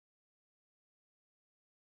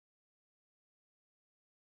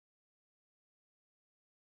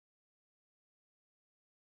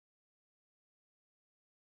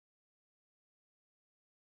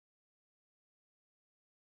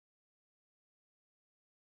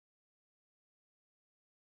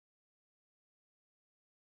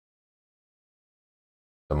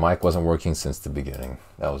The mic wasn't working since the beginning.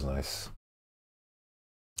 That was nice.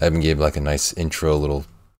 I even gave like a nice intro little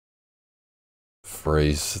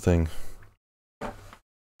phrase thing. All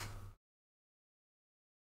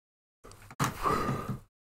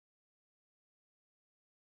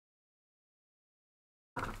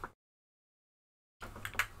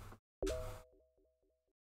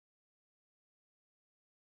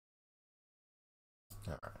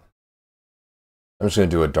right. I'm just gonna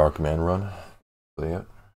do a Darkman run. So yeah, it's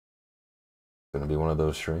gonna be one of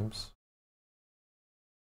those streams.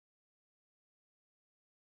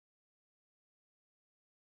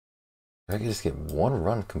 I can just get one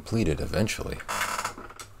run completed eventually.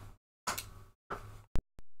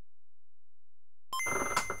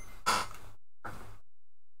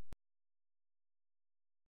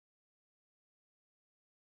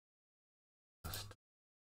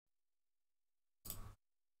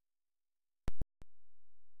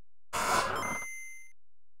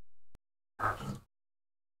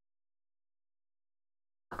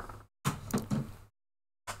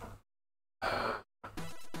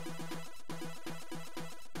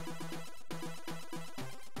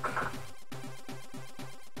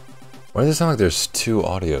 Why does it sound like there's two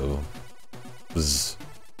audio? It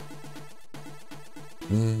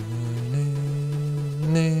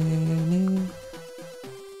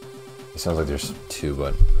sounds like there's two,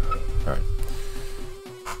 but alright.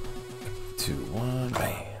 2, 1,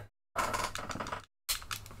 bam.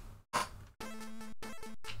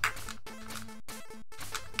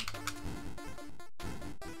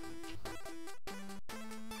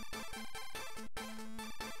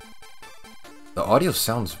 The audio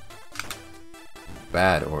sounds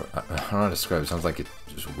bad, or I don't know how to describe it. It sounds like it's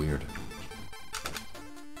just weird.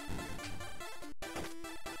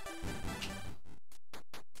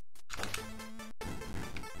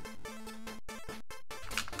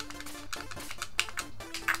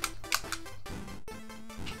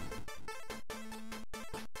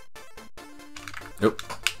 Nope.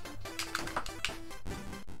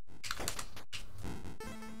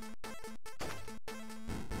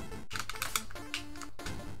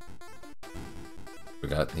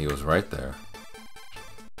 He was right there.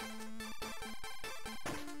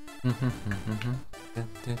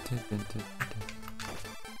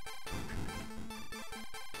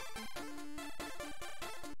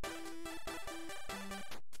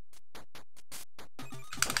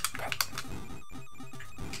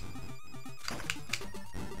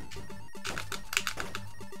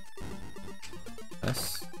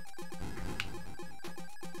 That's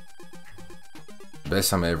best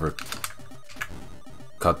time I ever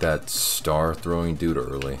caught that star throwing dude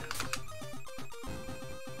early.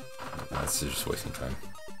 That's just wasting time.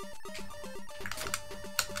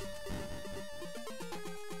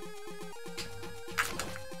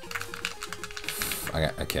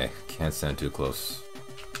 Okay, can't stand too close.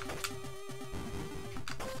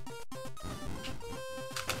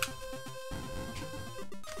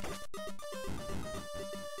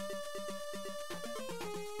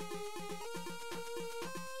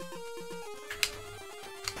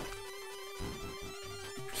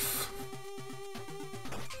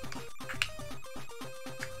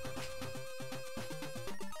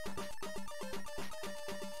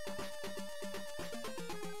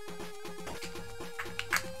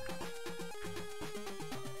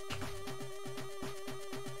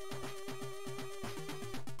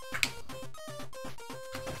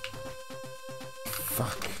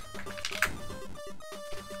 Fuck.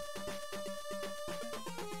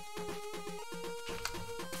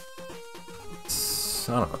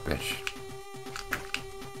 Son of a bitch.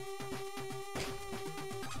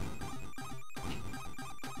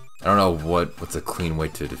 I don't know what's a clean way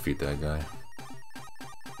to defeat that guy.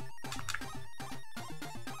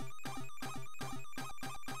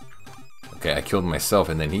 Okay, I killed myself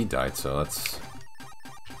and then he died, so that's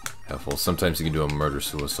helpful. Sometimes you can do a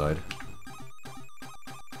murder-suicide.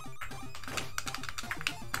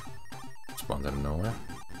 Spawned out of nowhere.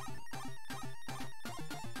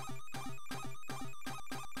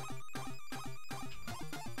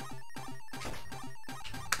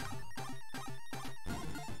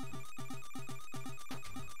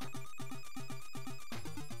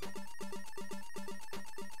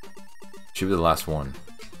 Should be the last one.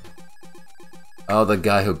 Oh, the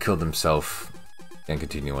guy who killed himself. Can't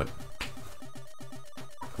continue it.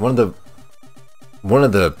 One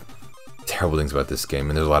of the terrible things about this game,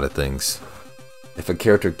 and there's a lot of things. If a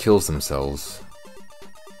character kills themselves,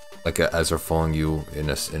 like as they're following you in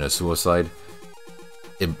a suicide,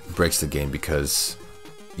 it breaks the game because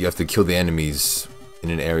you have to kill the enemies in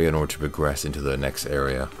an area in order to progress into the next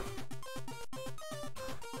area.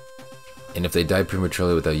 And if they die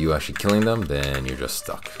prematurely without you actually killing them, then you're just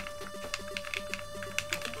stuck.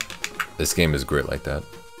 This game is great like that.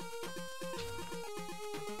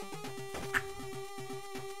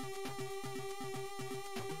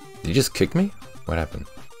 Did you just kick me? What happened?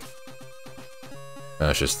 No,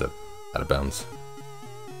 it's just out of bounds.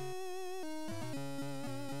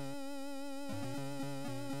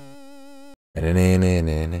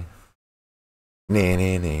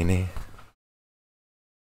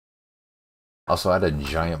 Also, I had a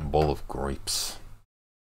giant bowl of grapes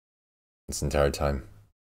this entire time.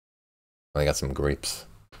 I got some grapes.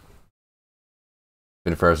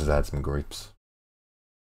 Been forever since I had some grapes.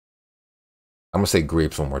 I'm gonna say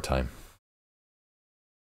grapes one more time.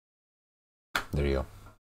 There you go.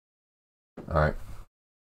 Alright.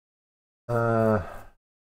 I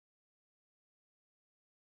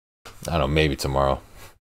don't know, maybe tomorrow.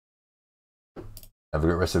 Have a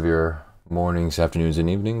good rest of your mornings, afternoons, and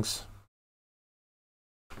evenings.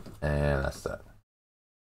 And that's that.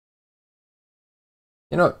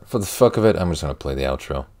 You know what? For the fuck of it, I'm just gonna play the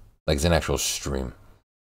outro. Like it's an actual stream.